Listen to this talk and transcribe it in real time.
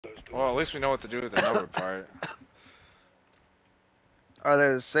Well, at least we know what to do with the number part. Are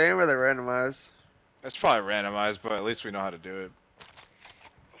they the same or are they randomized? It's probably randomized, but at least we know how to do it.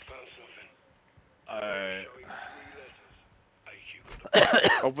 Alright.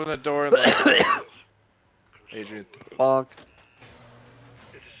 Open the door and let go. Adrian. Bonk.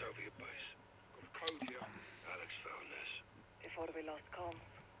 Before we lost comms.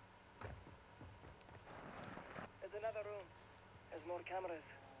 There's another room. There's more cameras.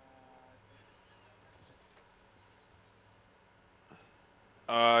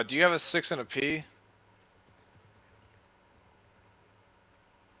 Do you have a 6 and a P?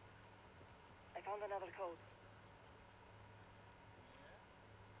 I found another code.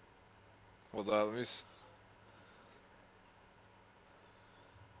 Hold on, let me s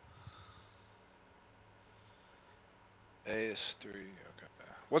A is 3, okay.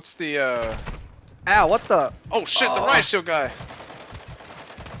 What's the, Ow, what the? Oh shit, the riot shield guy!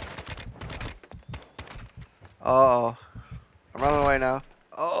 Oh. I'm running away now.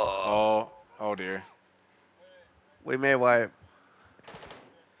 Oh. Oh dear. We may wipe.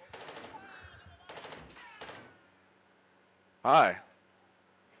 Hi.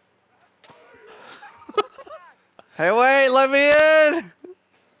 Hey, wait, let me in!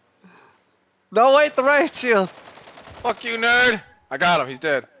 No, wait, the right shield. Fuck you, nerd! I got him, he's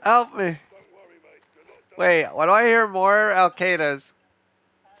dead. Help me. Wait, why do I hear more Al-Qaeda's?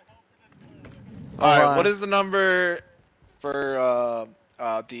 Alright, what is the number for,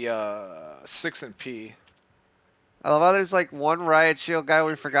 the, 6 and P? I love how there's like one riot shield guy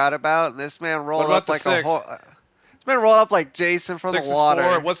we forgot about, and this man What rolled about up the like 6? a whole. This man rolled up like Jason from 6 the is water.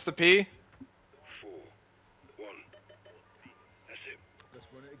 4, what's the P? 4, 1. That's it. Let's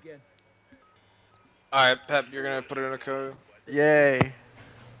run it again. Alright, Pep, you're gonna put it in a code. Yay.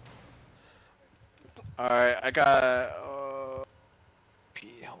 Alright, I got,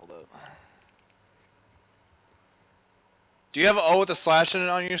 P, hold up. Do you have an O with a slash in it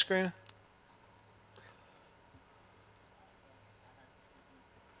on your screen?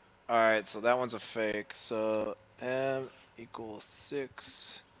 Alright, so that one's a fake. So M equals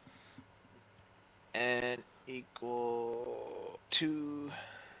 6. N equal 2.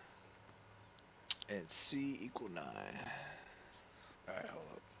 And C equal 9. Alright, hold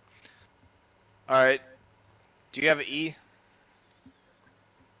up. Alright. Do you have an E?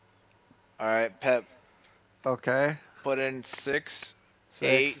 Alright, Pep. Okay. Put in 6. 6.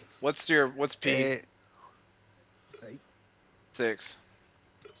 8. What's P? 8. 6.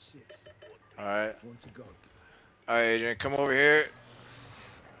 6. Alright. One to go. Alright, Adrian, come over here.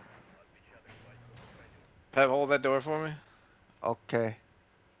 Pep, hold that door for me. Okay.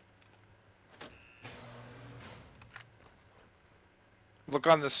 Look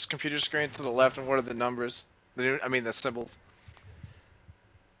on this computer screen to the left, and what are the numbers? I mean the symbols.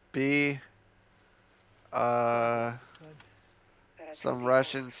 B. Some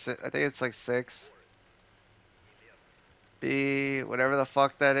Russian. I think it's like 6. B. Whatever the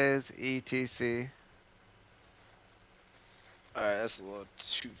fuck that is. ETC. Alright, that's a little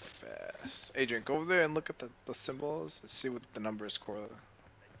too fast. Adrian, go over there and look at the symbols and see what the numbers correlate.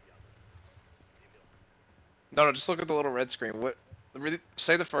 No, just look at the little red screen. What?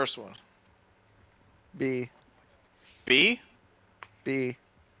 Say the first one. B. B? B.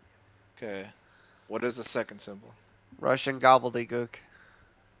 Okay. What is the second symbol? Russian gobbledygook.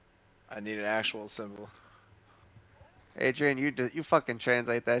 I need an actual symbol. Adrian, you fucking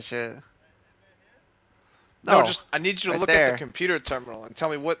translate that shit. No, just I need you to right look there. at the computer terminal and tell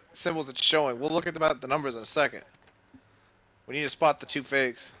me what symbols it's showing. We'll look at the numbers in a second. We need to spot the two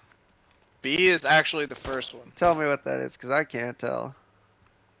fakes. B is actually the first one. Tell me what that is, because I can't tell.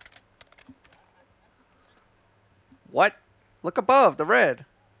 What? Look above, the red.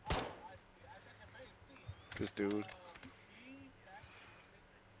 This dude.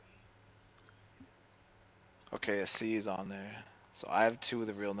 Okay, a C is on there. So I have 2 of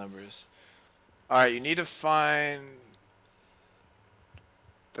the real numbers. Alright, you need to find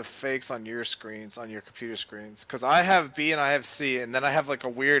the fakes on your screens, on your computer screens. Because I have B and I have C, and then I have like a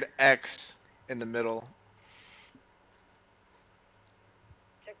weird X in the middle.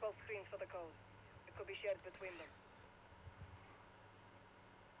 Check both screens for the code. It could be shared between them.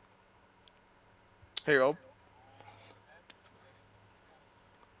 Here,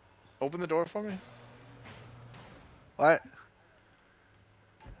 open the door for me. What?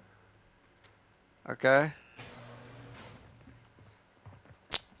 Okay.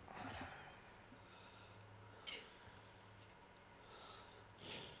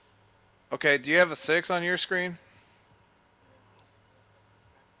 Okay, do you have a 6 on your screen?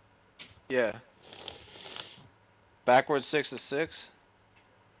 Yeah. Backwards 6 is 6.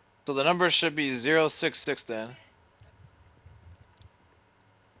 So the number should be 066 then.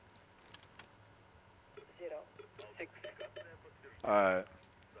 06. Alright.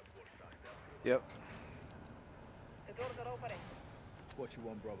 Yep. The doors are opening. Watcher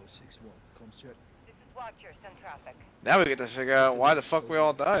 1 Bravo 6-1. Comms check. This is Watcher, send traffic. Now we get to figure out why the fuck we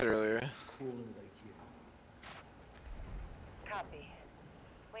all died earlier. It's crawling with AQ. Copy.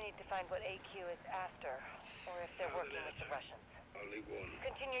 We need to find what AQ is after, or if they're working with the Russians. Only one.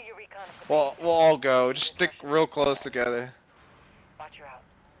 Continue your recon of the Well, base. we'll all go. Just stick real close together. Watcher out.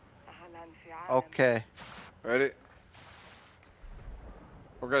 Okay. Ready?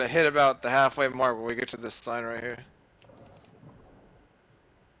 We're gonna hit about the halfway mark when we get to this sign right here.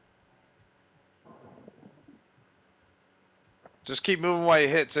 Just keep moving while you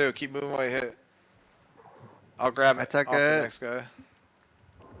hit too. Keep moving while you hit. I'll grab I it took off the it. next guy.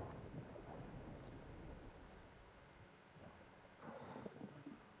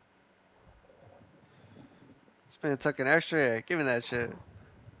 This man took an X-ray. Give me that shit.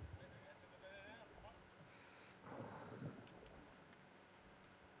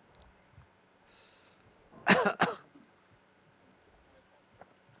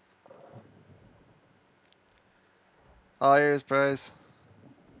 All yours, Bryce.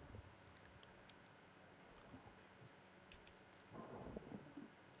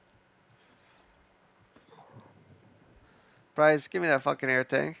 Bryce, give me that fucking air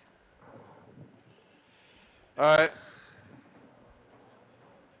tank. Alright.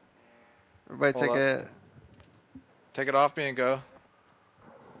 Everybody Hold take up. it. Take it off me and go.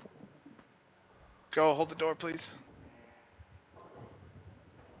 Go, hold the door, please.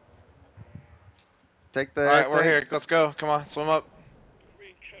 Take the air Alright, we're tank. here. Let's go. Come on, swim up.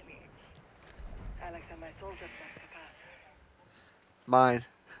 Alex and my soldiers must have passed. Mine.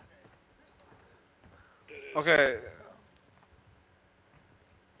 Okay.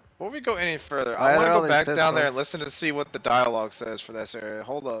 Before we go any further, Why I are want to there all go these back down there and pistols? listen to see what the dialogue says for this area.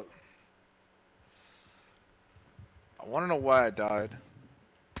 Hold up. I want to know why I died.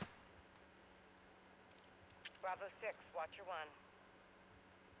 Bravo 6, Watcher 1.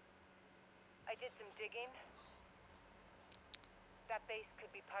 I did some digging. That base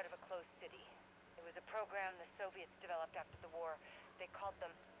could be part of a closed city. It was a program the Soviets developed after the war. They called them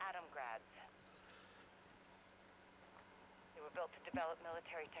Atomgrads. They were built to develop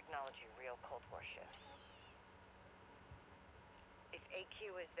military technology, real Cold War shit. If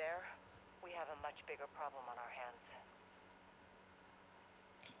AQ is there, we have a much bigger problem on our hands.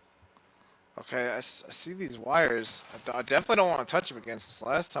 Okay, I see these wires. I definitely don't want to touch them again since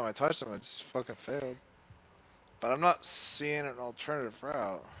last time I touched them, it just fucking failed. But I'm not seeing an alternative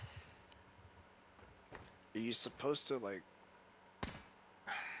route. Are you supposed to, like...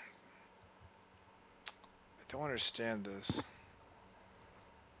 I don't understand this.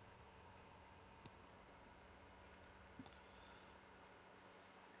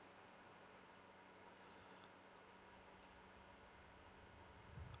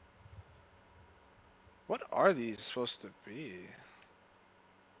 What are these supposed to be?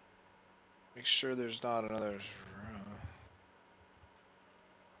 Make sure there's not another room.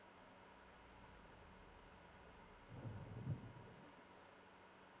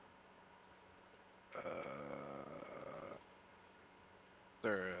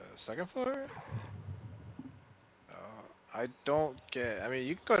 There a second floor? I don't get. I mean,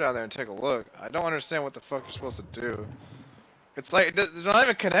 you can go down there and take a look. I don't understand what the fuck you're supposed to do. It's like it's not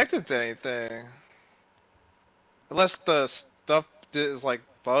even connected to anything, unless the stuff is like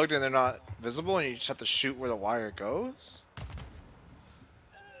bugged and they're not visible, and you just have to shoot where the wire goes.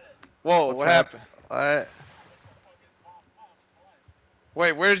 Whoa! What's What happened? What?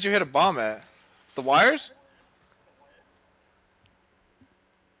 Wait, where did you hit a bomb at? The wires?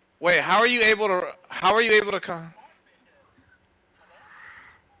 Wait, how are you able to? How are you able to come?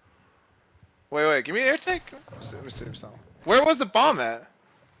 Wait, give me the air tank. Let me see something. Where was the bomb at? It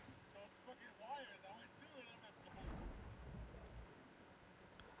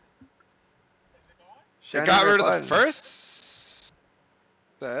Shiny got red rid of the button. first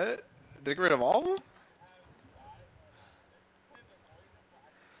set. Did it get rid of all of them?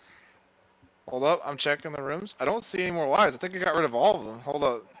 Hold up, I'm checking the rooms. I don't see any more wires. I think it got rid of all of them. Hold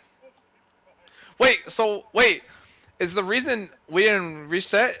up. Wait, is the reason we didn't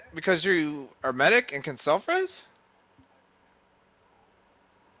reset because you are medic and can self-res?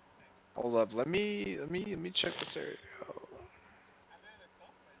 Hold up, let me check this area.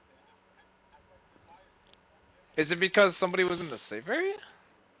 Is it because somebody was in the safe area?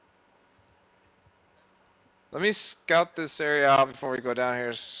 Let me scout this area out before we go down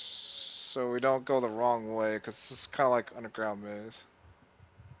here so we don't go the wrong way, because this is kind of like underground maze.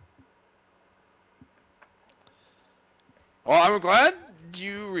 Well, I'm glad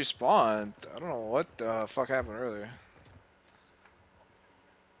you respawned. I don't know what the fuck happened earlier.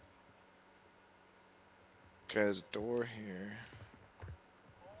 Okay, there's a door here.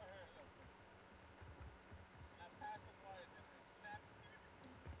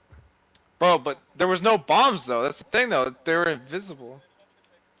 Bro, but there was no bombs though. That's the thing though. They were invisible.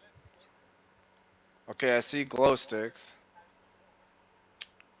 Okay, I see glow sticks.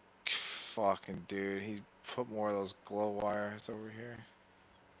 Fucking dude, he put more of those glow wires over here.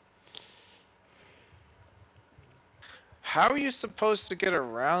 How are you supposed to get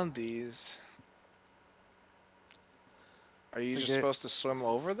around these? Are you just supposed to swim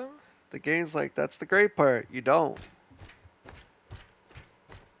over them? The game's like, that's the great part. You don't.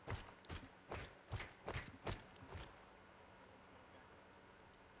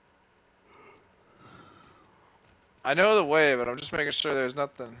 I know the way, but I'm just making sure there's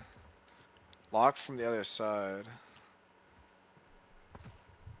nothing locked from the other side.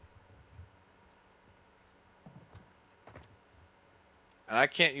 And I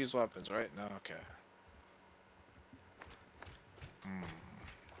can't use weapons, right? No, okay.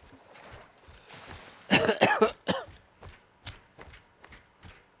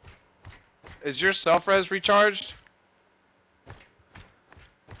 Is your self-res recharged?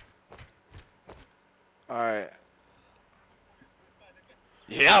 Alright.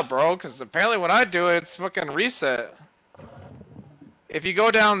 Yeah, bro, because apparently when I do it, it's fucking reset. If you go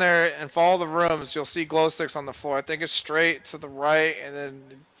down there and follow the rooms, you'll see glow sticks on the floor. I think it's straight to the right, and then,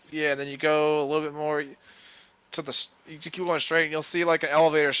 yeah, then you go a little bit more to the, you keep going straight, and you'll see like an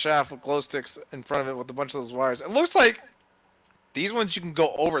elevator shaft with glow sticks in front of it with a bunch of those wires. It looks like these ones you can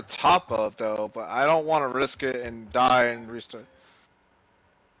go over top of, though, but I don't want to risk it and die and restart.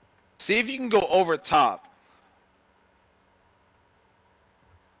 See if you can go over top.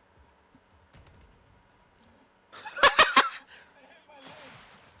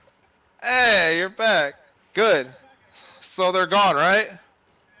 Hey, you're back. Good. So they're gone, right?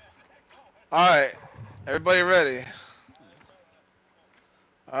 Alright. Everybody ready?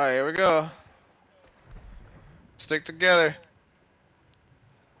 Alright, here we go. Stick together.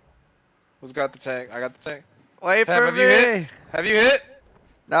 Who's got the tank? I got the tank. Wait Pep, for have me. you hit? Have you hit?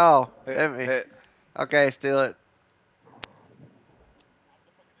 No, Hit. hit me. Hit. Okay, steal it.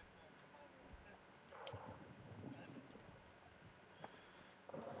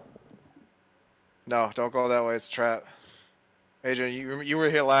 No, don't go that way. It's a trap. Adrian, you were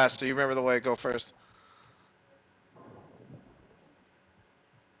here last, so you remember the way. Go first.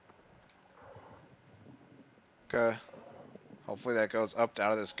 Okay. Hopefully that goes up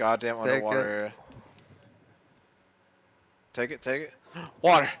out of this goddamn underwater area. Take it, take it.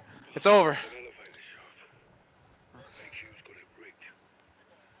 Water! It's over! An elevator shaft. HQ's got it rigged.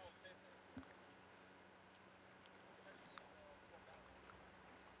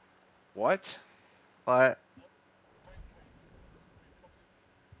 What? What?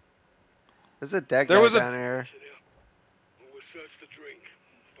 There's a dead There guy was a- down here. We'll search the drink.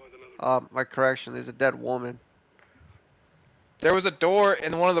 Find another. My correction. There's a dead woman. There was a door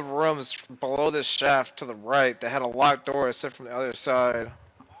in one of the rooms below this shaft to the right that had a locked door except from the other side.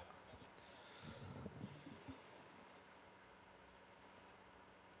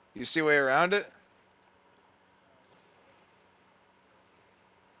 You see a way around it?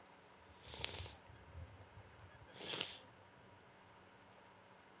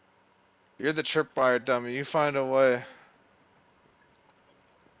 You're the tripwire dummy. You find a way.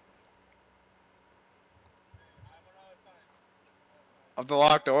 Of the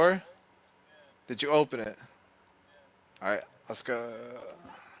locked door? Did you open it? Alright, let's go.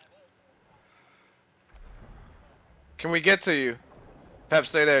 Can we get to you? Pep,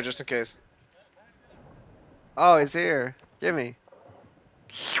 stay there just in case. Oh, he's here. Gimme.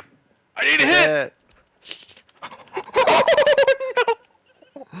 I need a hit!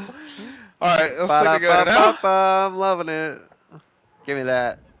 Alright, let's stick together now. I'm loving it. Give me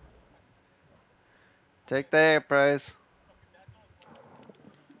that. Take the air prize.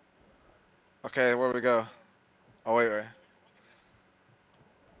 Okay, where do we go? Oh, wait.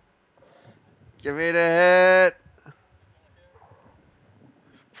 Give me the hit.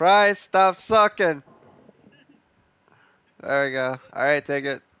 Price, stop sucking. There we go. Alright, take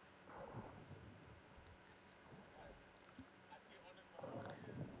it.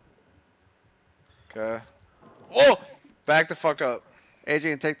 Okay. Whoa! Back the fuck up.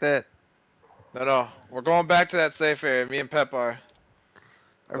 Adrian, take that. No. We're going back to that safe area. Me and Pep are.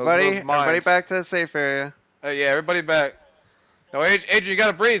 Everybody mines. back to the safe area. Yeah, everybody back. No, Adrian, you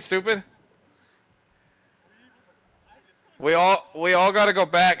gotta breathe, stupid. We all gotta go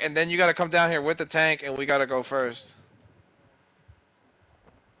back, and then you gotta come down here with the tank, and we gotta go first.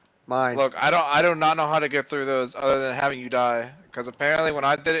 Mine. Look, I do not know how to get through those other than having you die. Because apparently when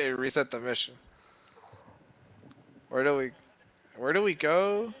I did it, it reset the mission. Where do we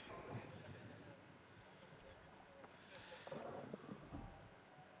go?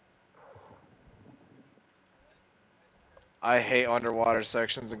 I hate underwater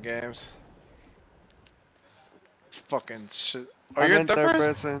sections in games. It's fucking shit. Oh, I'm you're in in third third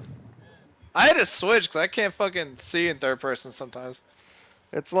person? person. I had to switch because I can't fucking see in third person sometimes.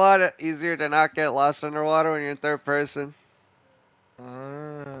 It's a lot easier to not get lost underwater when you're in third person.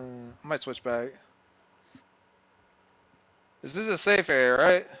 I might switch back. This is a safe area,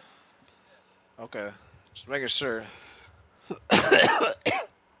 right? Okay. Just making sure.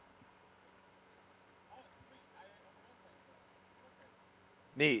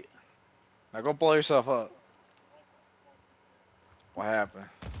 Neat. Now go blow yourself up. What happened?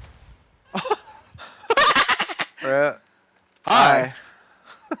 Right. Hi.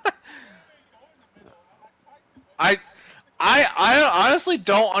 I I honestly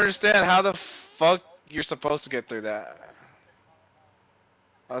don't understand how the fuck you're supposed to get through that.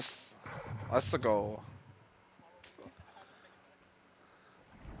 That's that's the goal.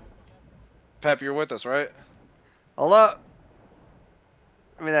 Pep, you're with us, right? Hold up.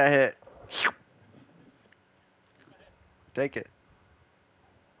 Give me that hit. Take it.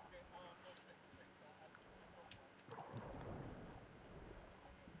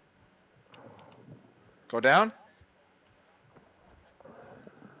 Go down?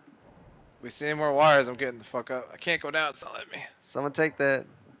 We see any more wires, I'm getting the fuck up. I can't go down, it's not letting me. Someone take that.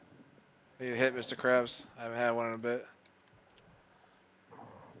 Need to hit Mr. Krabs. I haven't had one in a bit.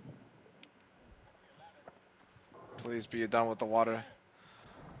 Please be done with the water.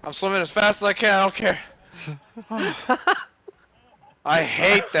 I'm swimming as fast as I can, I don't care. I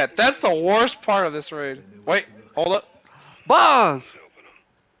hate that. That's the worst part of this raid. They knew where Wait, to look. hold up. Bombs! Open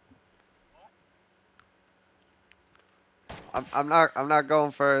them. I'm not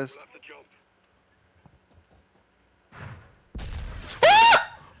going first. We'll have to jump.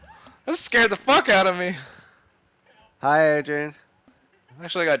 Ah! That scared the fuck out of me. Hi, Adrian.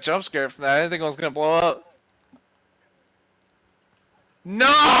 Actually, I got jump scared from that. I didn't think it was gonna blow up. No,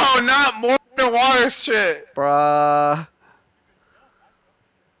 not more water shit. Bruh.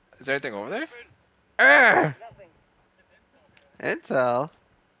 Is there anything over there? Urgh. Nothing. Intel.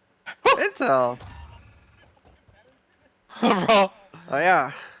 Intel. Bro. Oh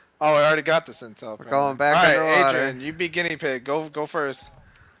yeah. Oh, I already got this intel. We're Apparently. going back All right, underwater. Adrian, you be guinea pig. Go first.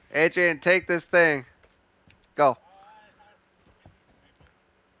 Adrian, take this thing. Go.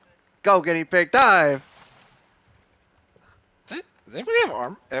 Go, guinea pig, dive. Does anybody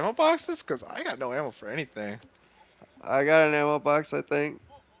have ammo boxes? Cause I got no ammo for anything. I got an ammo box, I think.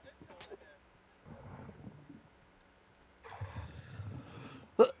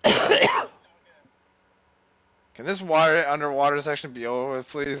 Can this water underwater section be over with,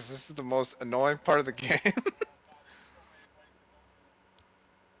 please? This is the most annoying part of the game.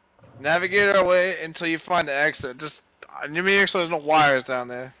 Navigate our way until you find the exit. Just you make sure there's no wires down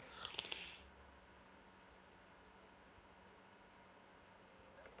there.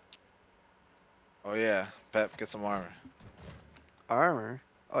 Oh yeah, Pep, get some armor. Armor.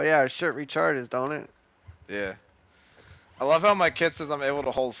 Oh yeah, shit recharges, don't it? Yeah. I love how my kit says I'm able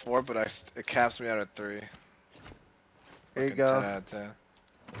to hold 4, but it caps me out at 3. Here you Fucking go. 10 out of 10.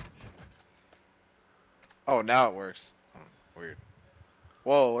 Oh, now it works. Weird.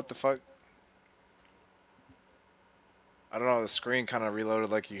 Whoa, what the fuck? I don't know, the screen kind of reloaded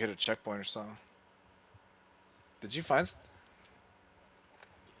like you hit a checkpoint or something. Did you find something?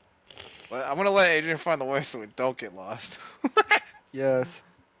 Well, I'm gonna let Adrian find the way so we don't get lost. Yes.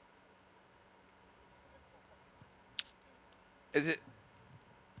 Is it...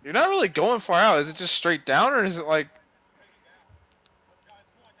 You're not really going far out. Is it just straight down or is it like...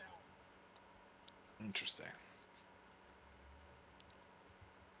 Interesting.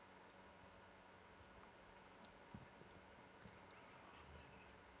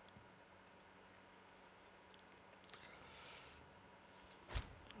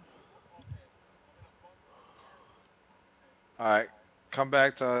 Alright, come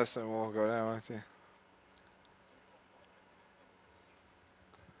back to us and we'll go down with you.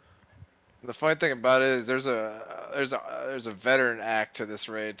 The funny thing about it is there's a veteran act to this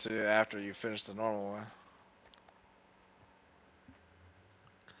raid too after you finish the normal one.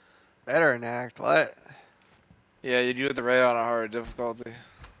 Veteran act, what? Yeah, you do the raid on a hard difficulty.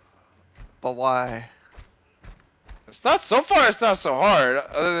 But why? It's not so far. It's not so hard,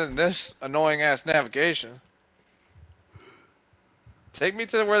 other than this annoying ass navigation. Take me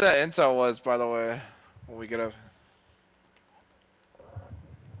to where that intel was, by the way, when we get up.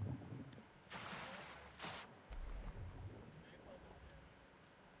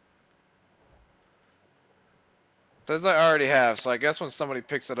 Says I already have, so I guess when somebody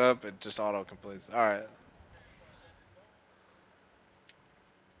picks it up, it just auto completes. Alright.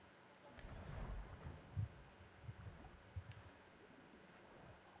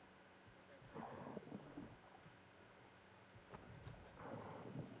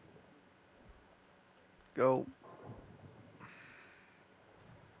 Go.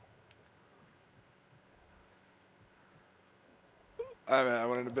 I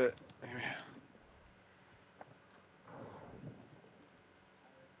went in a bit.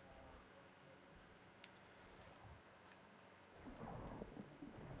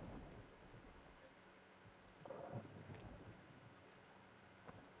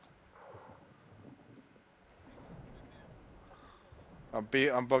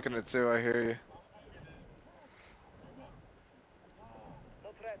 I'm booking it too, I hear you. No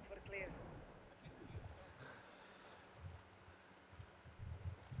threats, we're clear.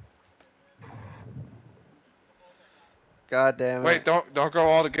 God damn Wait, it. don't go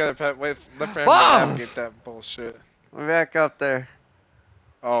all together, Pep. Wait, let for him to Whoa! navigate that bullshit. We're back up there.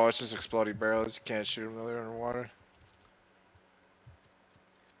 Oh, it's just exploding barrels. You can't shoot them while they're underwater.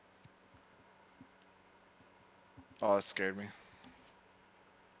 Oh, that scared me.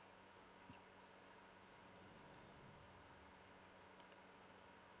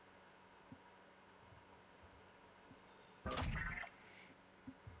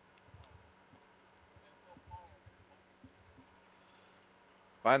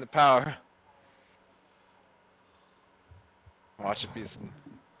 Find the power. Watch it be some.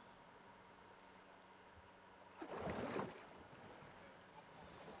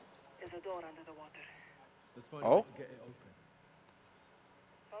 There's a door under the water. Let's find a Oh? way to get it open.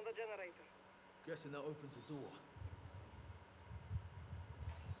 Found the generator. Guessing that opens the door.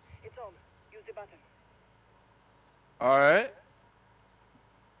 It's on. Use the button. Alright.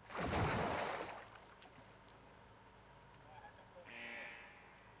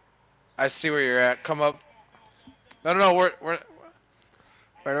 I see where you're at. Come up. No, we're Where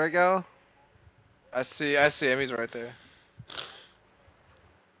do we go? I see him, he's right there.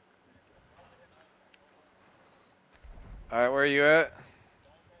 Alright, where are you at?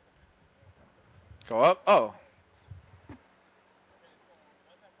 Go up? Oh.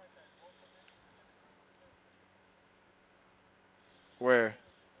 Where?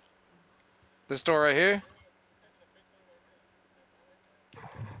 This door right here?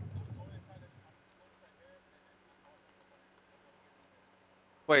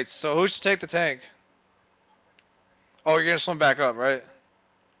 Wait, so who should take the tank? Oh, you're gonna swim back up, right?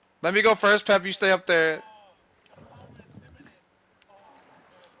 Let me go first, Pep, you stay up there.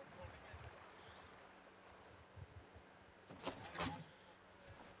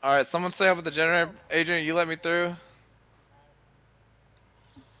 Alright, someone stay up with the generator. Adrian, you let me through.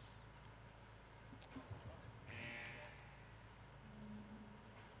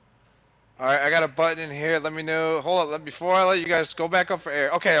 Alright, I got a button in here. Let me know. Hold up, before I let you guys go back up for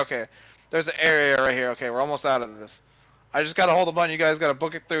air. Okay. There's an area right here. Okay, we're almost out of this. I just gotta hold the button. You guys gotta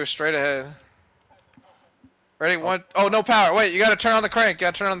book it through straight ahead. Ready? Oh. One. Oh, no power. Wait, you gotta turn on the crank. You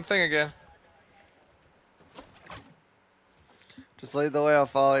gotta turn on the thing again. Just lead the way, I'll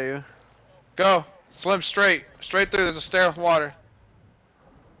follow you. Go. Swim straight. Straight through. There's a stair of water.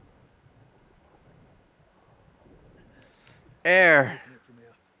 Air. Open it from here.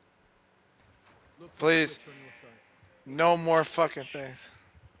 Look for the Please. switch on your side. No more fucking things.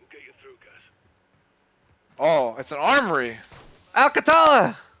 We'll get you through, guys. Oh, it's an armory.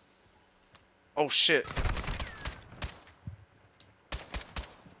 Alcatala! Oh, shit.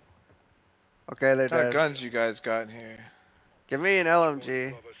 Okay, they're What kind of dead. guns you guys got in here? Give me an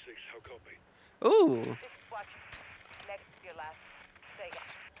LMG. Bravo 6, how copy? Ooh. Watch. Next to your last. Say it.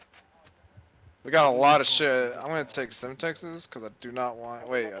 We got a lot of shit. I'm gonna take Simtexes because I do not want.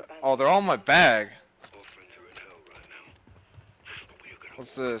 Wait. Oh, they're all in my bag. All friends are in hell right now. But we're gonna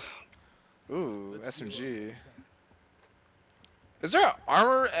What's this? Ooh, Let's do SMG. Is there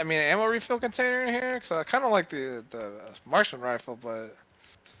an ammo refill container in here? Cause I kind of like the marksman rifle, but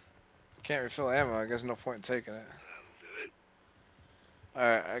can't refill ammo. I guess no point in taking it. do it.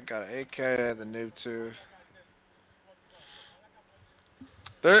 Alright, I got an AK, the noob too.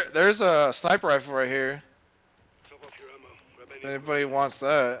 There's a sniper rifle right here. Top off your ammo. Grab If any anybody wants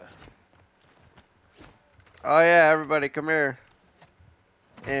that. Oh yeah, everybody come here.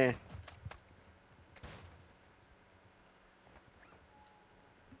 Eh.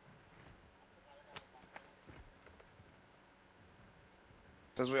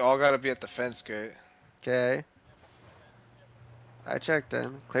 Says we all gotta be at the fence gate. Okay. I checked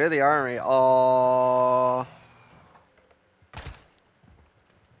in. Clear the armory. Oh.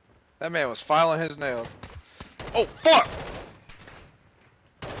 That man was filing his nails. Oh, fuck!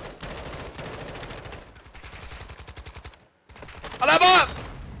 Alaba!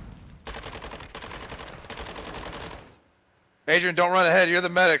 Adrian, don't run ahead. You're the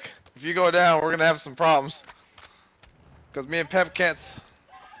medic. If you go down, we're gonna have some problems. Cause me and Pep can't.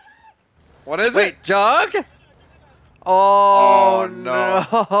 What is it? Wait, Jug? Oh Oh no. no!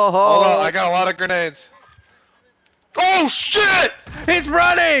 Hold on, I got a lot of grenades. Oh shit! He's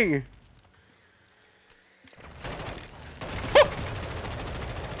running!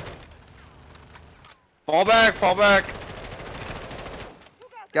 Fall back, fall back.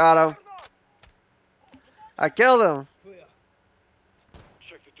 Got him. I killed him. Clear.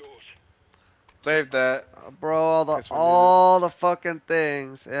 Check the doors. Save that. Bro, Guess we need all the fucking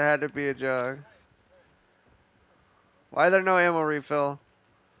things. It had to be a Jug. Why there no ammo refill?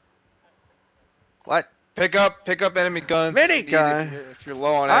 What? Pick up enemy guns. Minigun? If you're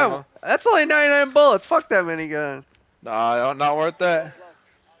low on ammo. That's only 99 bullets. Fuck that minigun. Nah, not worth that.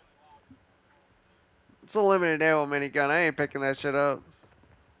 It's a limited ammo minigun. I ain't picking that shit up.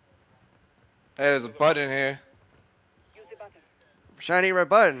 Hey, there's a button here. Use the button. Shiny red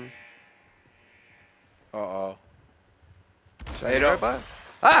button. Uh-oh. Shiny Hey, red don't- button.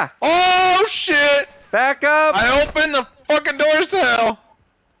 Ah! Oh shit! Back up! I opened the fucking doors to hell.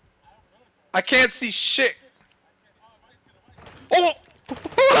 I can't see shit. Oh!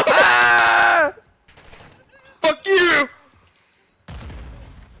 Ah! Fuck you!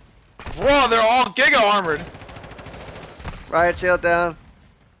 Bro, they're all giga armored. Riot shield down.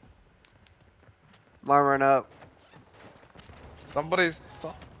 I'm armoring up. Somebody's...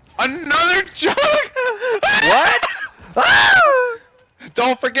 Another jug! What? Ah!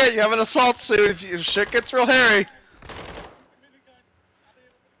 Don't forget, you have an assault suit if shit gets real hairy.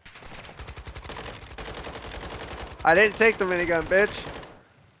 I didn't take the minigun, bitch.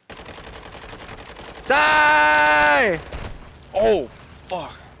 Die! Oh,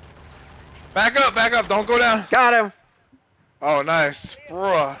 fuck. Back up, don't go down. Got him. Oh, nice.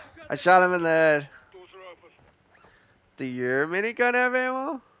 Bruh. I shot him in the head. Doors are open. Do your minigun have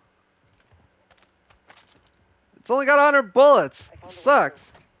ammo? It's only got 100 bullets. It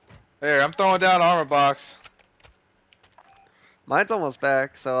sucks. Here, I'm throwing down armor box. Mine's almost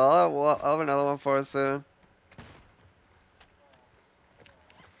back, so I'll have another one for us soon.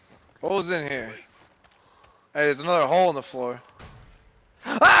 What was in here? Hey, there's another hole in the floor.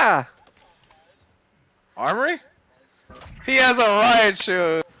 Ah! Armory? He has a riot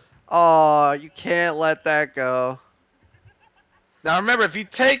shield. Oh, you can't let that go. Now remember, if you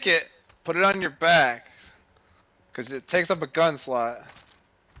take it, put it on your back. Because it takes up a gun slot.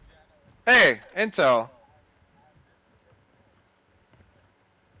 Hey, intel.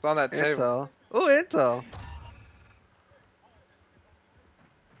 It's on that table. Intel. Ooh, intel.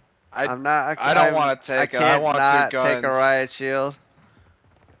 I I don't want to take it. I can't want not two guns. take a riot shield.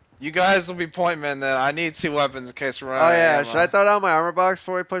 You guys will be point men then. I need two weapons in case we're running Oh out of yeah, ammo. should I throw down my armor box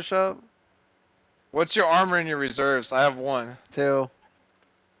before we push up? What's your armor in your reserves? I have one. 2.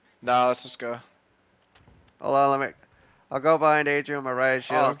 Nah, let's just go. Hold on, I'll go behind Adrian with my riot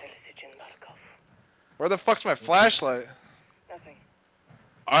shield. Where the fuck's my flashlight? Nothing.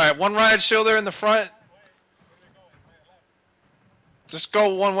 Alright, one riot shield there in the front. Just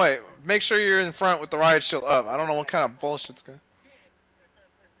go one way. Make sure you're in front with the riot shield up. I don't know what kind of bullshit's gonna...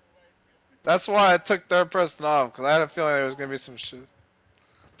 That's why I took third person off, because I had a feeling there was gonna be some shit.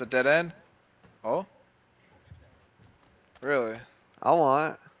 The dead end? Oh? Really? I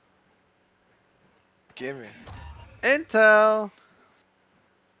want Gimme. intel.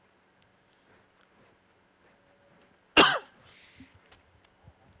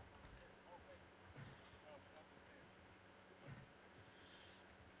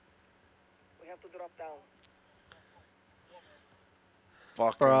 We have to drop down.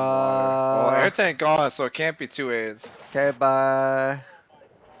 Fucking Bruh. water. Well, air tank gone, so it can't be 2 aids. Okay, bye.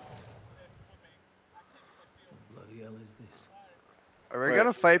 Bloody hell is this? Are we Wait.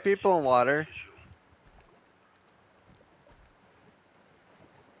 gonna fight people in water?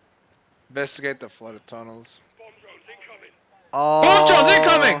 Investigate the flooded tunnels. Bomb drones incoming. Oh. Bomb drones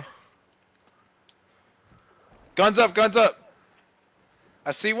incoming! Guns up, guns up!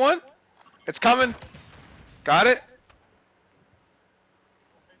 I see one. It's coming. Got it?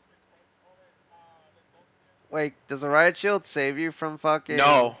 Wait, does a riot shield save you from fucking?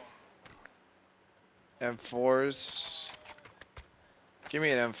 No. M4s. Give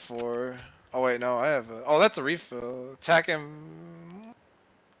me an M4. Oh wait, no, I have a... Oh, that's a refill. Attack him.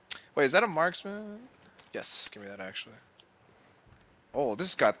 Wait, is that a marksman? Yes, give me that actually. Oh, this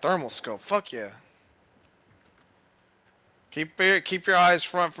has got thermal scope. Fuck yeah. Keep your eyes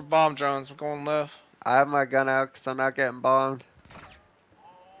front for bomb drones. I'm going left. I have my gun out because I'm not getting bombed.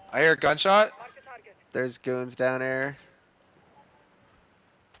 I hear a gunshot. There's goons down here.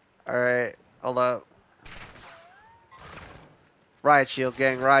 Alright, hold up. Riot Shield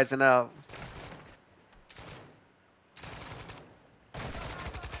gang rising up.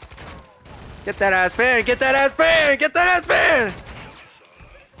 Get that ass banned! Get that ass banned! Get that ass banned!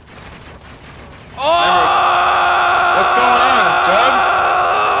 Oh! What's going on,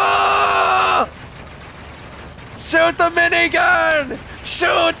 Jug? Shoot the minigun!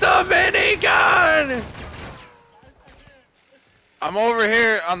 Shoot the minigun! I'm over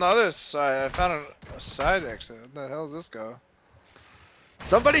here on the other side. I found a side exit. Where the hell does this go?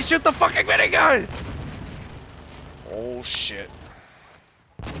 Somebody shoot the fucking minigun! Oh shit.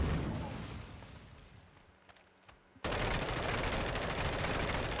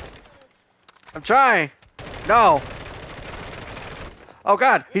 I'm trying. No. Oh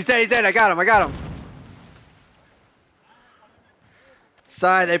god, he's dead, he's dead. I got him, I got him.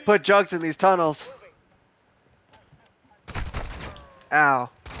 Side, they put jugs in these tunnels. Ow.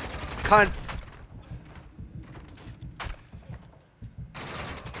 Cunt.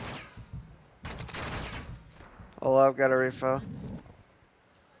 Hold up, got a refill.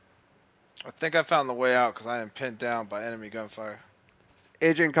 I think I found the way out because I am pinned down by enemy gunfire.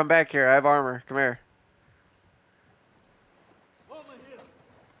 Adrian, come back here. I have armor. Come here.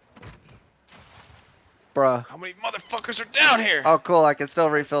 Bruh. How many motherfuckers are down here? Oh, cool. I can still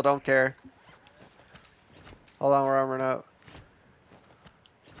refill. Don't care. Hold on. We're armoring up.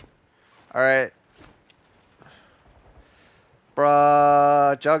 Alright.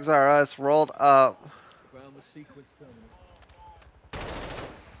 Bruh. Jugs are us. Rolled up. Found the sequence terminal.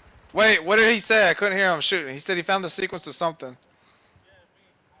 Wait, what did he say? I couldn't hear him shooting. He said he found the sequence of something.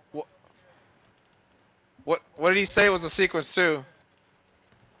 What did he say was the sequence to?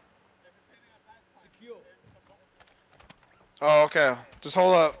 Secure. Oh, okay. Just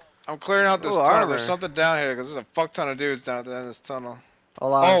hold up. I'm clearing out this Ooh, tunnel. armor. There's something down here because there's a fuck ton of dudes down at the end of this tunnel.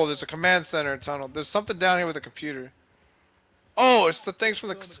 Hold on. Oh, there's a command center tunnel. There's something down here with a computer. Oh, it's the things for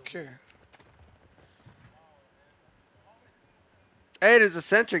the secure. Hey, there's a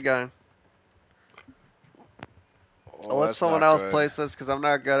sentry gun. Oh, I'll let that's someone not else good. place this because I'm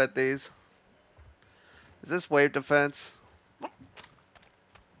not good at these. Is this wave defense?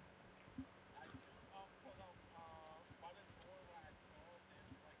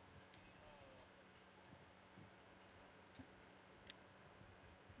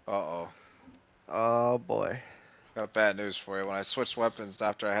 Uh-oh. Oh boy. Got bad news for you. When I switched weapons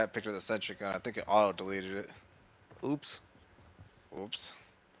after I had picked up the sentry gun, I think it auto-deleted it. Oops. Oops.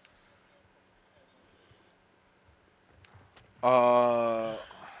 Fuck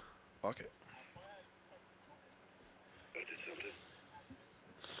it.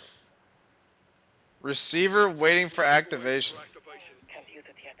 Receiver waiting for activation. Can't use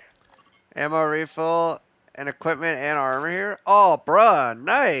it yet. Ammo refill and equipment and armor here. Oh, bruh,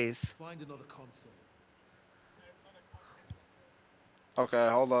 nice. Find another console. Okay,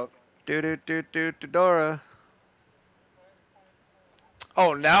 hold up. Dora.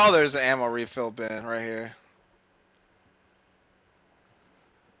 Oh, now there's an ammo refill bin right here.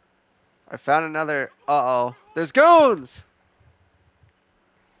 I found another. Uh-oh. There's goons!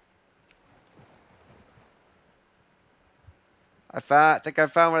 I think I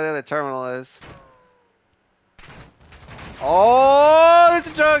found where the other terminal is. Oh, there's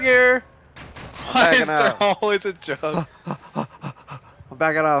a jug here. Why is backing there up. always a jug? I'm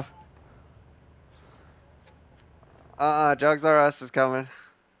backing off. Jugs R Us is coming.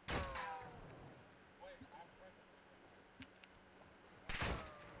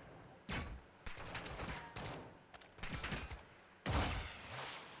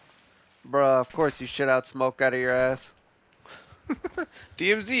 Bruh, of course you shit out smoke out of your ass.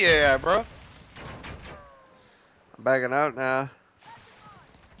 DMZ AI, bro. I'm backing out now.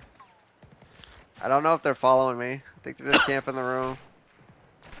 I don't know if they're following me. I think they're just camping the room.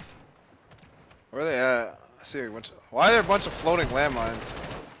 Where are they at? I see a bunch of, why are there a bunch of floating landmines?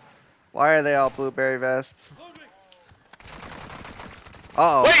 Why are they all blueberry vests?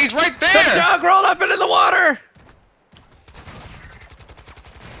 Uh-oh. Wait, he's right The there! jug rolled up into the water!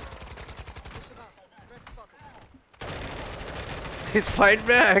 He's fighting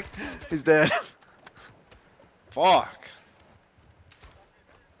back. He's dead. Fuck.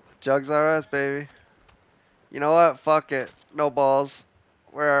 Jugs R Us, baby. You know what? Fuck it. No balls.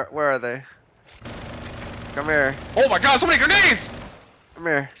 Where are they? Come here. Oh my god, so many grenades! Come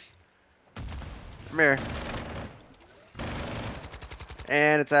here. Come here.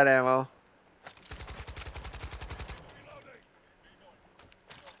 And it's out of ammo.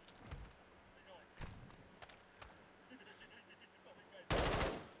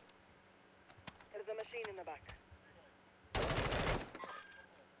 machine in the back.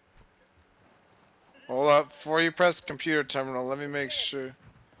 Hold up, before you press computer terminal, let me make sure.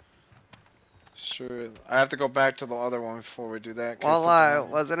 Sure, I have to go back to the other one before we do that. in case Won't something lie,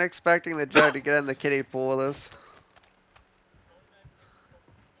 happens. wasn't expecting the jug to get in the kiddie pool with us.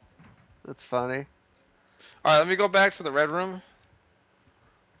 That's funny. Alright, let me go back to the red room.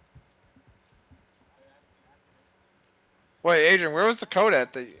 Wait, Adrian, where was the code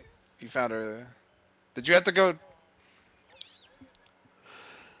at that you found earlier? Did you have to go?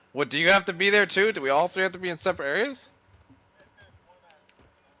 What, do you have to be there too? Do we all three have to be in separate areas?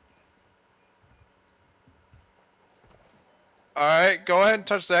 Alright, go ahead and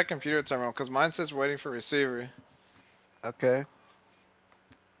touch that computer terminal, because mine says waiting for receiver. Okay.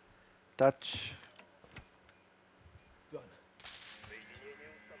 Touch. Done.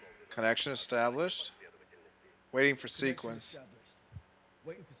 Connection established. Waiting for Connection sequence. established.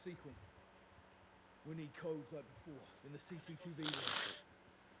 Waiting for sequence. We need codes like before in the CCTV room.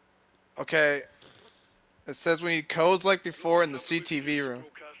 Okay. It says we need codes like before in the CTV room.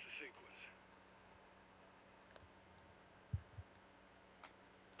 Broadcast the sequence.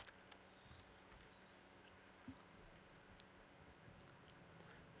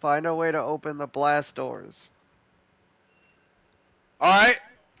 Find a way to open the blast doors. Alright,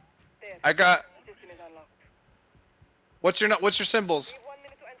 There. I got. System is unlocked. What's your symbols? You have 1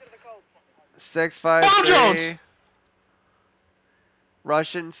 minute to enter the code. 653. Jones!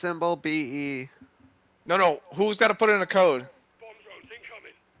 Russian symbol BE. No, who's got to put in a code? Bomb drones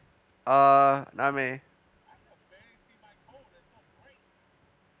incoming. Not me.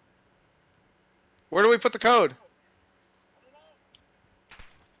 Where do we put the code?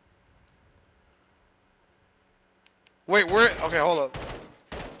 Wait, where? Okay, hold up.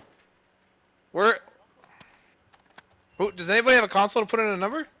 Where? Who? Does anybody have a console to put in a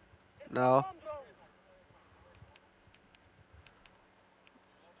number? No. Bomb drone.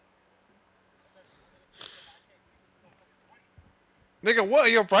 Nigga, what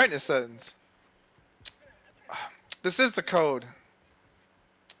are your brightness settings? This is the code.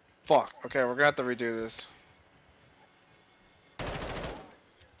 Fuck. Okay, we're gonna have to redo this.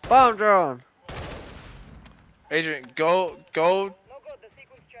 Bomb drone. Adrian, go, No good. The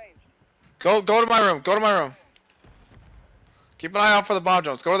sequence changed. go to my room. Go to my room. Keep an eye out for the bomb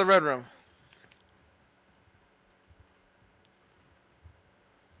drones. Go to the red room.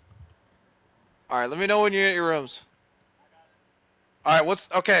 Alright, let me know when you're at your rooms. Alright,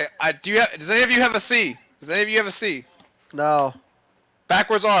 okay, does any of you have a C? Does any of you have a C? No.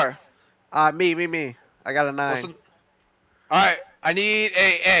 Backwards R. Me. I got a 9. Alright, I need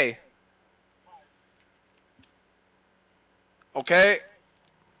a. Okay.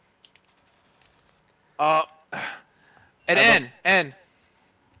 An N.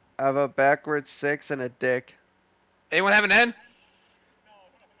 I have a backwards 6 and a dick. Anyone have an N?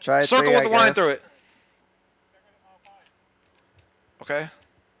 Try Circle 3, with I the line guess. through it. Okay.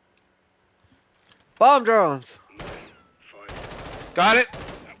 Bomb drones. Fine. Got it. That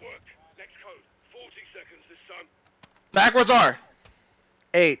worked. Next code. 40 seconds this time. Backwards R.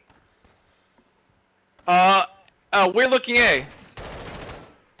 8. We're looking A.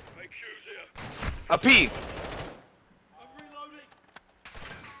 Make Q's here. A P. I'm reloading.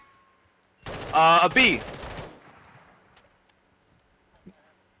 A B.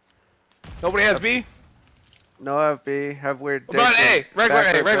 Nobody has B? No FB. Have weird dick. What about A? and Regular A,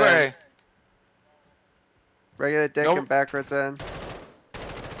 backwards regular N. A. Regular dick Nope. and backwards N.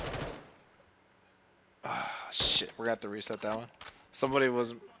 Ah, shit, we're gonna have to reset that one. Somebody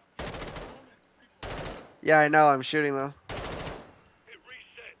was. Yeah, I know. I'm shooting though. Hit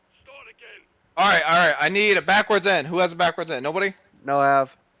reset. Start again. Alright, I need a backwards N. Who has a backwards N? Nobody? No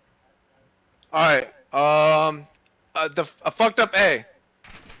have. Alright, a fucked up A.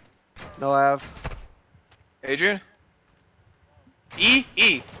 No have. Adrian? E?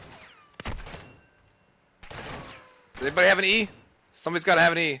 Does anybody have an E? Somebody's gotta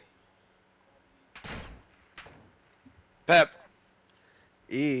have an E. Pep.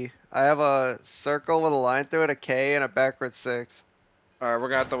 E. I have a circle with a line through it, a K, and a backwards 6. Alright, we're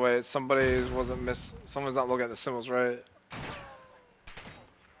gonna have to wait. Someone's not looking at the symbols right.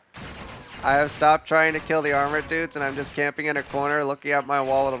 I have stopped trying to kill the armored dudes, and I'm just camping in a corner looking at my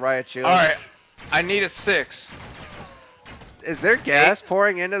wall with a riot shield. Alright, I need a 6. Is there gas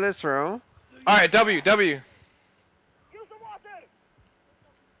pouring into this room? Alright, W. Use the water.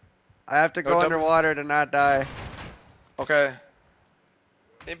 I have to No go W? underwater to not die. Okay.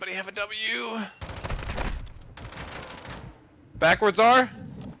 Anybody have a W? Backwards R?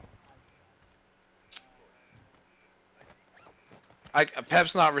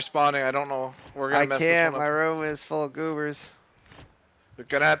 Pep's not responding. I don't know. We're gonna I mess can't. this My one up. room is full of goobers. We're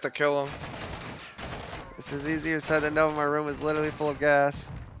gonna have to kill him. This is easier said than done. My room is literally full of gas.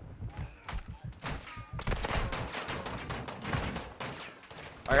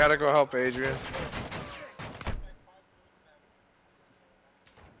 I gotta go help Adrian.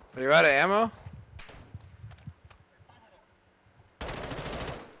 Are you out of ammo?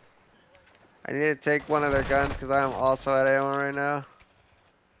 I need to take one of their guns because I am also at ammo right now.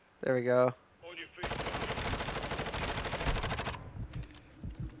 There we go. On your feet.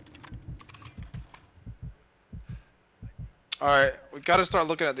 Alright, we gotta start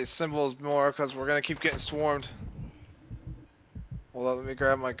looking at these symbols more because we're gonna keep getting swarmed. Hold on, let me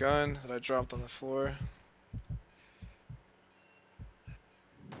grab my gun that I dropped on the floor.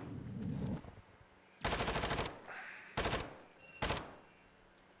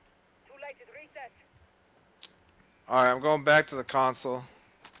 Too late to reset. Alright, I'm going back to the console.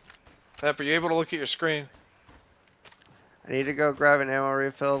 Pep, are you able to look at your screen? I need to go grab an ammo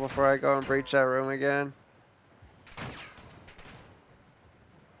refill before I go and breach that room again.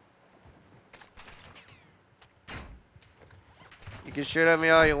 You can shoot at me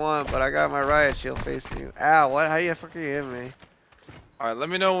all you want, but I got my riot shield facing you. Ow, what? How you fucking hit me? Alright, let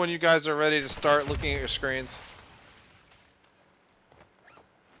me know when you guys are ready to start looking at your screens.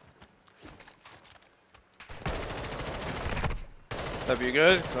 Pep, you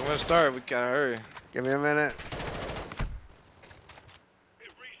good? 'Cause I'm gonna start. We gotta hurry. Give me a minute. It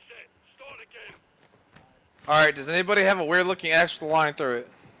reset. Start again. Alright, does anybody have a weird looking X with a line through it?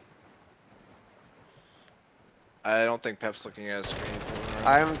 I don't think Pep's looking at his screen.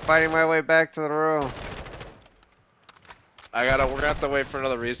 I'm fighting my way back to the room. We're gonna have to wait for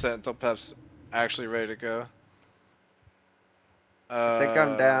another reset until Pep's actually ready to go. I think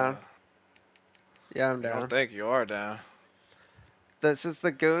I'm down. Yeah, I'm I don't down. think you are down. Since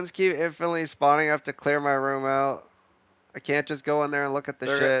the goons keep infinitely spawning, I have to clear my room out. I can't just go in there and look at the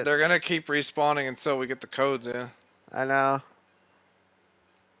shit. They're gonna keep respawning until we get the codes in. I know.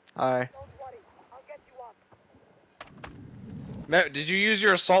 Hi. Don't worry, I'll get you up. Matt, did you use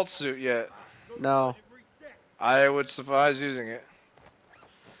your assault suit yet? No. It reset. I would advise using it.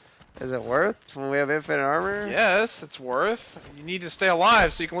 Is it worth when we have infinite armor? Yes, it's worth. You need to stay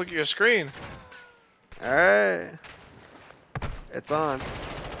alive so you can look at your screen. Alright. It's on.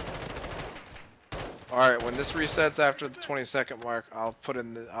 Alright, when this resets after the 20-second mark, I'll put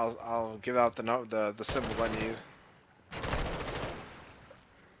in the I'll give out the symbols I need.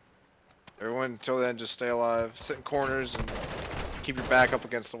 Everyone until then just stay alive, sit in corners and keep your back up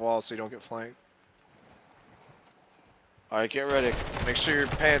against the wall so you don't get flanked. Alright, get ready. Make sure you're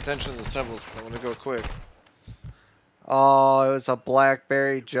paying attention to the symbols 'cause I'm gonna go quick. Oh, it was a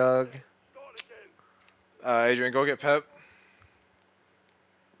blackberry jug. Start again. Adrian, go get Pep.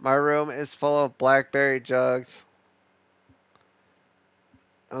 My room is full of blackberry jugs.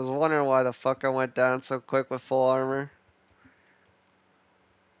 I was wondering why the fuck I went down so quick with full armor.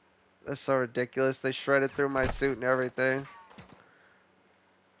 That's so ridiculous. They shredded through my suit and everything.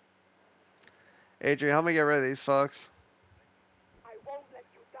 Adrian, help me get rid of these fucks. I won't let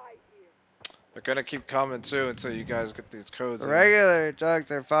you die here. They're gonna keep coming too until you guys get these codes The in. regular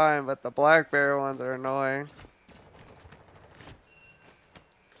jugs are fine, but the blackberry ones are annoying.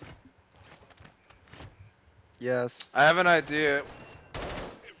 Yes. I have an idea.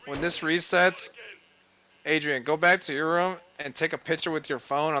 When this resets, Adrian, go back to your room and take a picture with your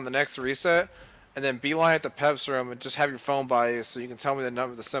phone on the next reset, and then beeline at the Pep's room and just have your phone by you so you can tell me the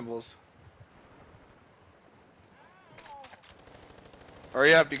number of the symbols.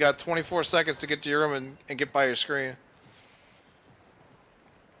 Hurry up, you got 24 seconds to get to your room and get by your screen.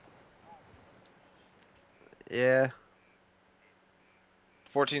 Yeah.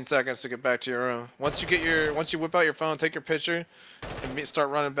 14 seconds to get back to your room. Once you whip out your phone, take your picture, and start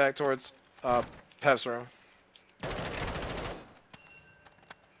running back towards Pep's room.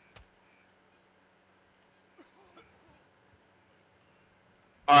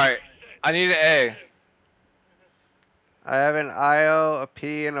 Alright, I need an A. I have an IO, a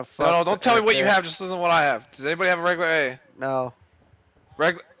P, and a fuck. No, don't tell me what you there. have, just listen to what I have. Does anybody have a regular A? No.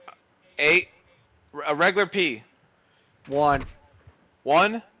 Regular A? A regular P? 1.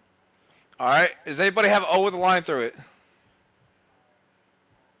 1? Alright, does anybody have O with a line through it?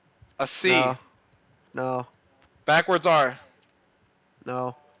 A C? No. No. Backwards R?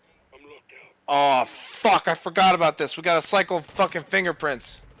 No. I'm locked out. Oh, fuck, I forgot about this. We gotta cycle fucking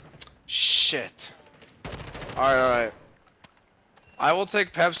fingerprints. Shit. Alright. I will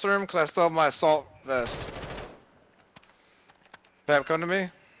take Pep's room because I still have my assault vest. Pep, come to me.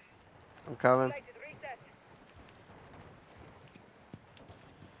 I'm coming. Too late to reset.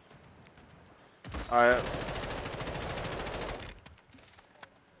 Alright.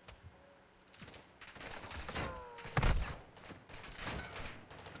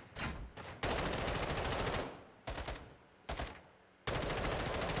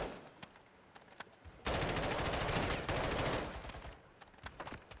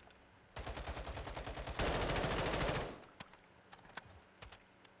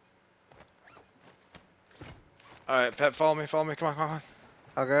 Alright, Pep, follow me, come on, come on.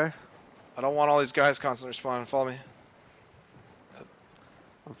 Okay, I don't want all these guys constantly respawning, follow me.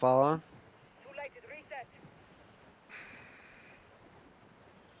 I'm following. Too late to reset.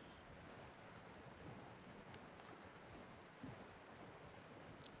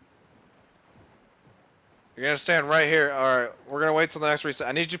 You're gonna stand right here. Alright, we're gonna wait till the next reset.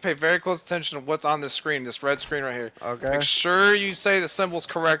 I need you to pay very close attention to what's on this screen, this red screen right here. Okay. Make sure you say the symbols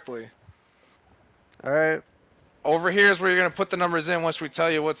correctly. Alright. Over here is where you're gonna put the numbers in once we tell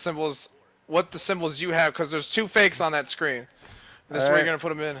you what the symbols you have, because there's 2 fakes on that screen. And this is where you're gonna put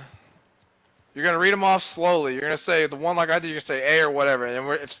them in. You're gonna read them off slowly. You're gonna say the one like I did. You're gonna say A or whatever.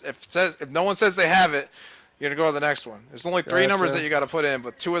 And if no one says they have it, you're gonna go to the next one. There's only 3 numbers that you gotta put in,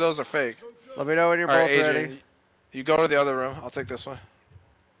 but 2 of those are fake. Let me know when you're All right, both Adrian, ready. you go to the other room. I'll take this one.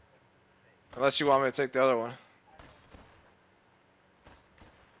 Unless you want me to take the other one.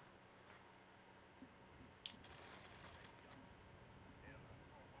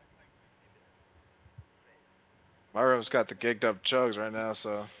 My room's got the gigged up chugs right now,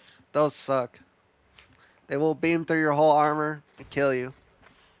 so. Those suck. They will beam through your whole armor and kill you.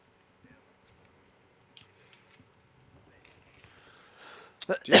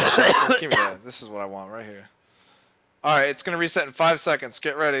 Do you have a shotgun? Give me that. This is what I want right here. Alright, it's gonna reset in 5 seconds.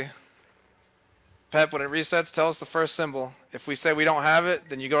 Get ready. Pep, when it resets, tell us the first symbol. If we say we don't have it,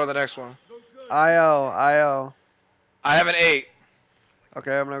 then you go to the next one. IO. I have an 8.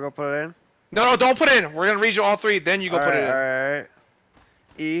 Okay, I'm gonna go put it in. No, don't put it in. We're gonna read you all 3, then you go put it in. Alright.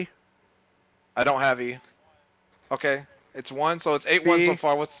 E. I don't have E. Okay, it's 1, so it's 8-1 so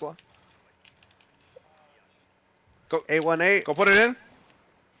far. What's the... Go 818. Go put it in.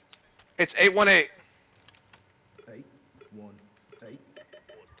 It's 818. 818.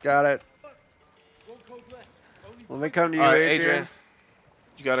 Got it. One code left. Only Let me come to you, Alright, Adrian.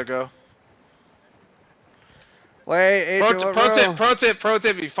 You gotta go. Wait, Adrian, Pro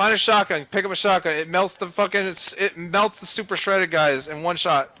tip. If you find a shotgun, pick up a shotgun. It melts the super shredded guys in 1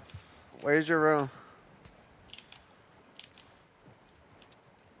 shot. Where's your room?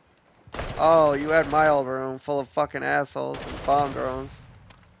 Oh, you had my old room full of fucking assholes and bomb drones.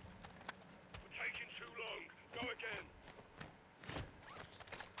 Taking too long. Go again.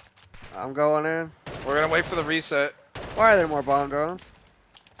 I'm going in. We're gonna wait for the reset. Why are there more bomb drones?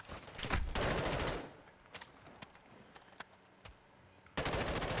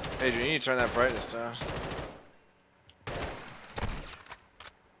 Adrian, you need to turn that brightness down.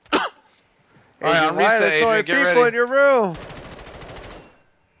 Alright, on why are reset, there so many Adrian, get people in ready. your room?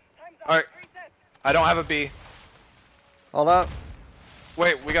 Alright, I don't have a B. Hold up.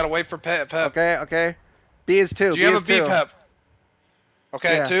 Wait, we gotta wait for Pep. Okay. B is 2. Do you have a B, Pep?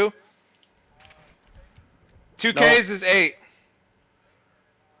 Okay, Yeah. 2? 2 No. Ks is 8.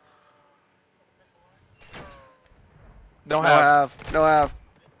 No have.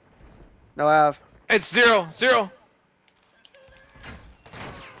 No have. It's 0.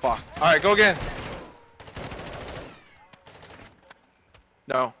 Fuck. Alright, go again.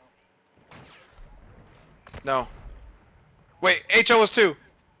 No. Wait, HO is 2.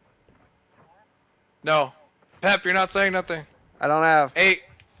 No. Pep, you're not saying nothing. I don't have. 8.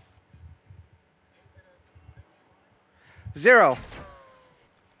 0.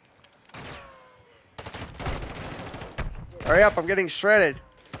 Hurry up, I'm getting shredded.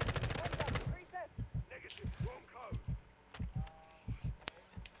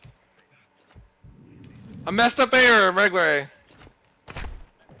 A messed up A or a regular A?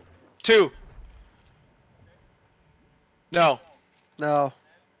 2. No.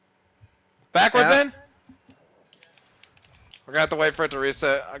 Backwards Yeah. in? We're gonna have to wait for it to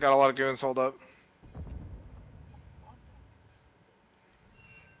reset. I got a lot of goons, hold up.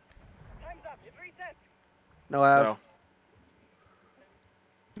 Time's up. It resets. No have.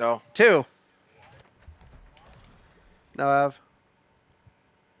 No. 2. No have.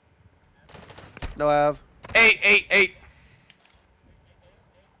 8.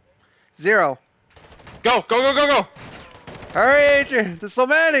 0. Go. Hurry, Adrian. There's so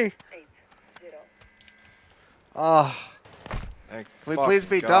many. 8-0. Oh, Thank can we fuck please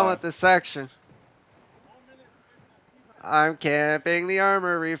be God. done with this section? I'm camping the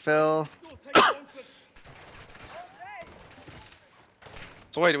armor refill.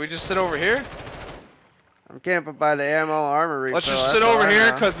 So wait, did we just sit over here? I'm camping by the ammo armor refill. Let's just that's sit all over I here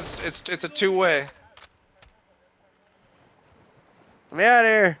know. because it's a two-way. Let me out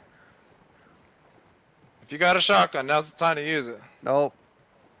of here. If you got a shotgun, now's the time to use it. Nope.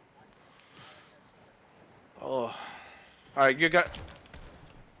 Oh. Alright, you got...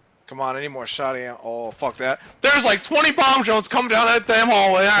 Come on, I need more shotty ammo. Oh, fuck that. There's like 20 bomb drones coming down that damn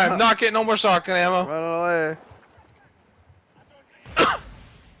hallway. I am not getting no more shotgun ammo. Run away.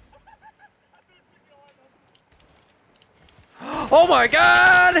 Oh my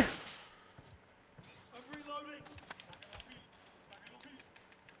god! I'm reloading.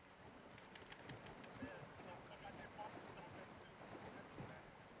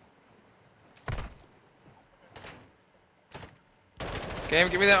 Game,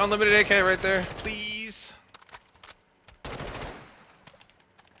 give me that unlimited AK right there, please.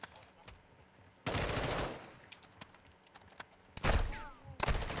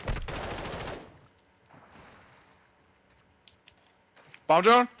 Bomb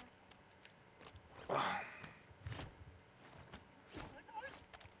drone?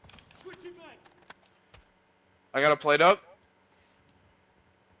 Switching mags. I got a plate up.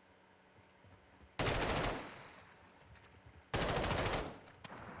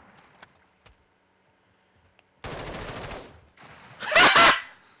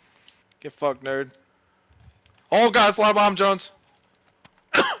 Get fucked, nerd. Oh god, it's a lot of bomb drones.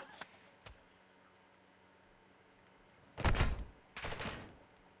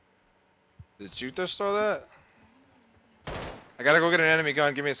 Did you just throw that? I gotta go get an enemy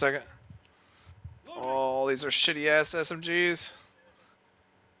gun. Give me a second. Oh, these are shitty ass SMGs.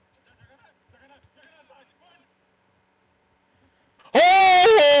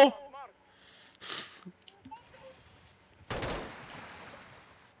 Oh!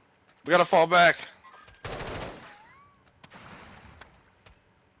 We gotta fall back.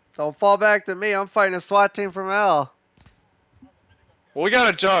 Don't fall back to me. I'm fighting a SWAT team from hell. Well, we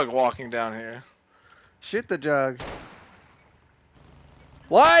got a jug walking down here. Shoot the jug.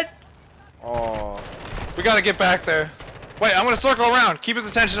 What? Oh, we gotta get back there. Wait, I'm gonna circle around. Keep his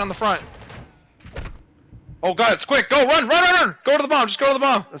attention on the front. Oh god, it's quick. Go, run, run, run, run. Go to the bomb. Just go to the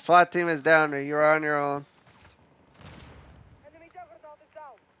bomb. The SWAT team is down there. You're on your own.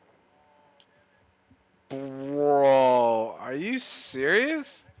 Bro, are you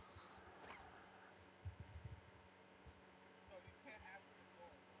serious?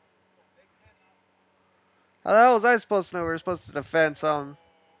 How the hell was I supposed to know we were supposed to defend something?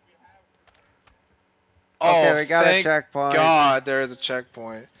 Oh, Okay, we got a thank checkpoint. God, there is a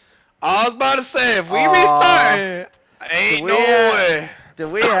checkpoint. I was about to say, if we Aw. restart, ain't Do no we way. Do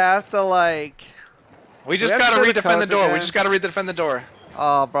we have to like... We just have to gotta do the redefend the codes door. We again? just gotta redefend the door.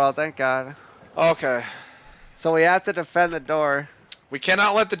 Oh, bro, thank God. Okay. So we have to defend the door. We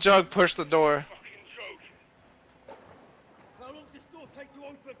cannot let the jug push the door. Fucking joke. How long does this door take to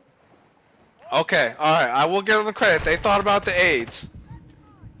open? Okay, alright, I will give them the credit. They thought about the aids.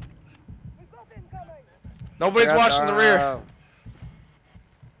 Nobody's Got watching the rear.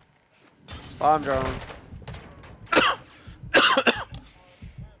 Bomb drones.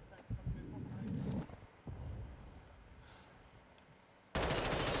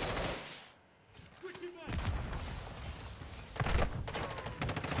 Switching mags.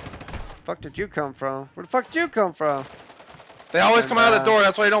 Fuck did you come from? Where the fuck did you come from? They always And, come out of the door,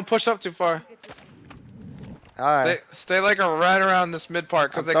 that's why you don't push up too far. Alright. Stay like right around this mid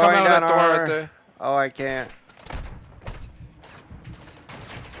part, because I'm they come out of throwing that down door armor. right there. Oh, I can't.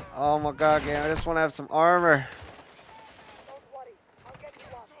 Oh my god, game. I just want to have some armor.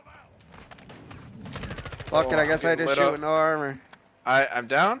 Fuck it, I I'm guess I getting just lit shoot up. with no armor. I'm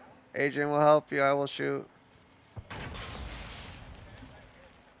down? Adrian will help you, I will shoot.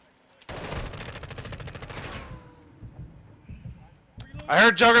 I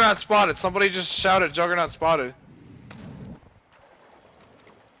heard Juggernaut spotted. Somebody just shouted Juggernaut spotted.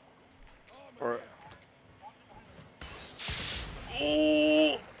 Or...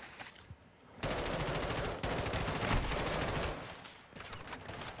 Ooh.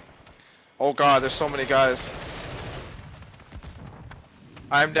 Oh god, there's so many guys.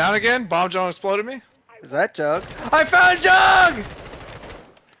 I'm down again. Bomb drone exploded me. Is that Jug? I found Jug!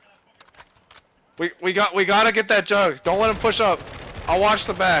 We gotta get that jug. Don't let him push up. I'll watch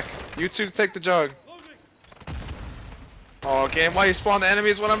the back. You two take the jug. Oh, game, why you spawn the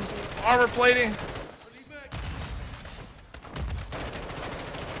enemies when I'm armor plating?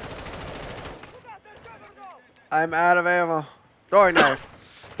 I'm out of ammo. Throwing knife.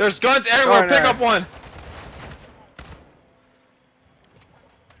 There's guns everywhere. Darn Pick it. up one.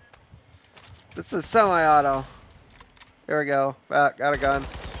 This is semi-auto. Here we go. Got a gun.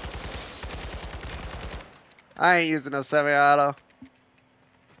 I ain't using no semi-auto.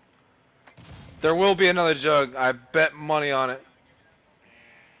 There will be another jug. I bet money on it.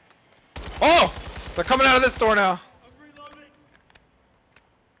 Oh! They're coming out of this door now.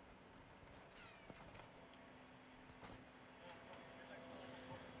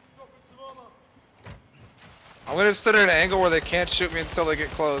 I'm gonna sit at an angle where they can't shoot me until they get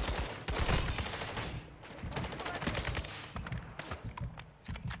close.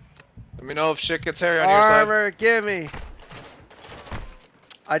 Let me know if shit gets hairy on your side. Armor, gimme.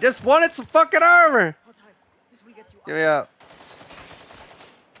 I just wanted some fucking armor. Give me up.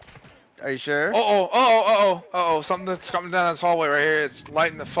 Are you sure? Something that's coming down this hallway right here. It's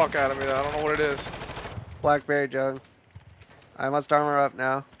lighting the fuck out of me. I don't know what it is. Blackberry jug. I must armor up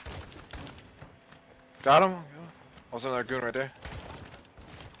now. Got him? Also another goon right there.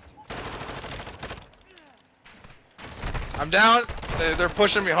 I'm down. They're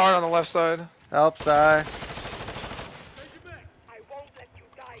pushing me hard on the left side. Help, Si. I won't let you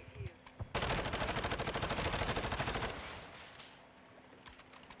die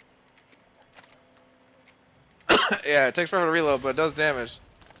here. Yeah, it takes forever to reload, but it does damage.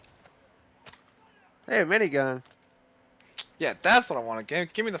 Hey, minigun. Yeah, that's what I want.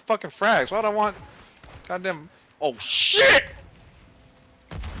 Give me the fucking frags. What do I want? Goddamn. Oh shit!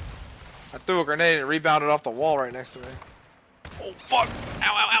 I threw a grenade and it rebounded off the wall right next to me. Oh fuck! Ow,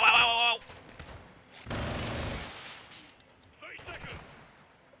 ow, ow, ow, ow, ow! 30 seconds.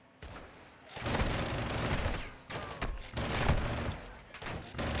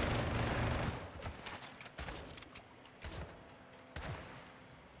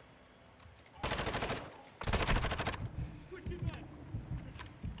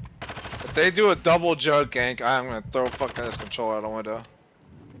 If they do a double jug gank, I'm gonna throw fucking this controller out the window.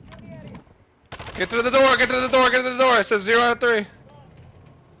 Get through the door! Get through the door! Get through the door! It says 0 out of 3.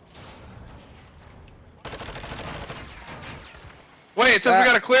 Wait, it says we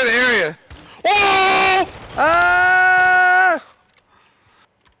gotta clear the area. Oh! Ah!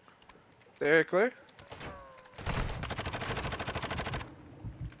 The area clear?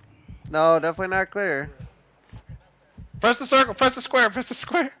 No, definitely not clear. Press the circle, press the square, press the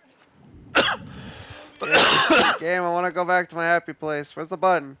square. Game, I want to go back to my happy place. Where's the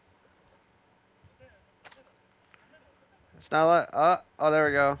button? It's not like. Oh, there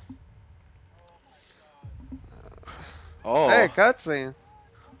we go. Oh. Hey, cutscene.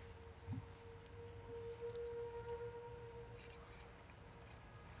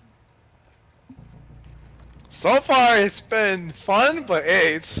 So far it's been fun, but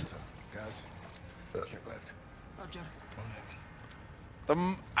AIDS.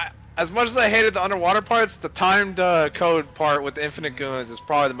 As much as I hated the underwater parts, the timed code part with the infinite goons is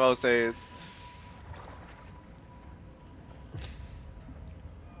probably the most AIDS.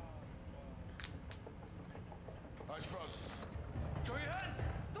 Eyes front. Show your hands.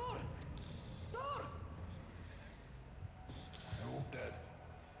 Door. Door. They're all dead.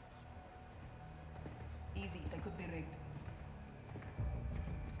 Easy, they could be rigged.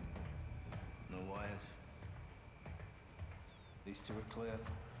 No wires. These two are clear.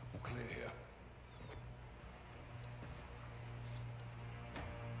 All clear here.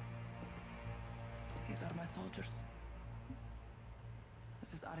 These are my soldiers.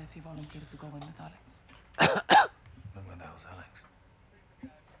 This is Arif. He volunteered to go in with Alex. When the hell's Alex?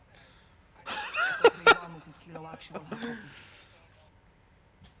 Echo 3-1, this is Kilo Actual. How copy?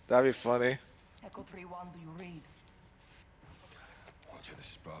 That'd be funny. Echo 3-1, do you read? Roger,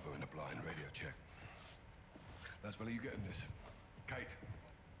 this is Bravo in a blind radio check. Laswell, are you getting this? Kate?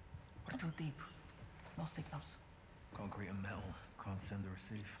 We're too deep. No signals. Concrete and metal. Can't send or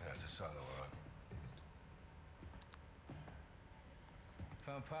receive. Yeah, it's a silo, all right.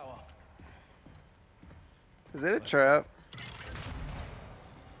 Found power. Is it a trap?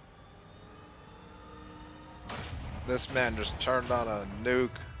 This man just turned on a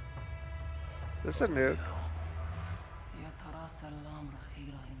nuke. This is a nuke. Ya tara salam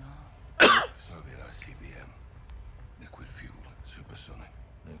rakhira ina. Soviet ICBM. Liquid fuel, supersonic.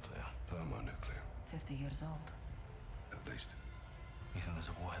 Nuclear. Thermonuclear. 50 years old. At least. You think there's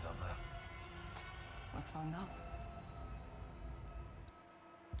a warhead up there? Let's find out.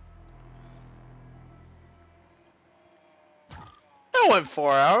 That went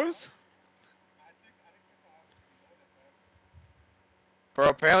 4 hours. Bro,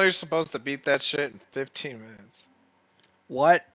 apparently you're supposed to beat that shit in 15 minutes. What?